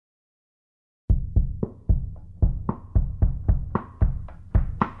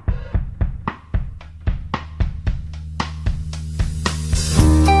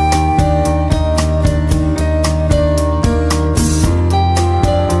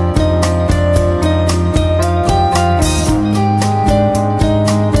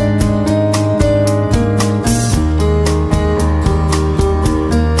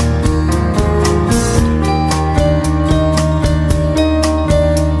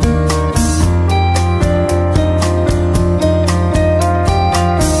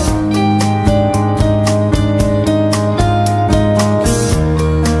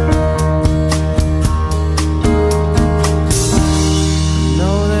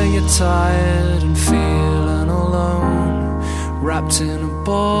get tired and feeling alone, wrapped in a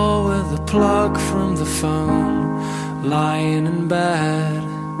ball with a plug from the phone, lying in bed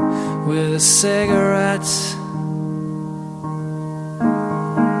with a cigarette.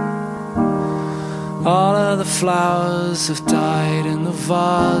 All of the flowers have died in the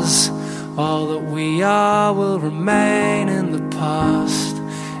vase. All that we are will remain in the past.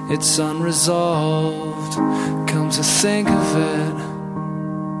 It's unresolved, come to think of it.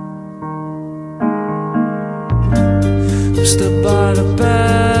 I'm stood by the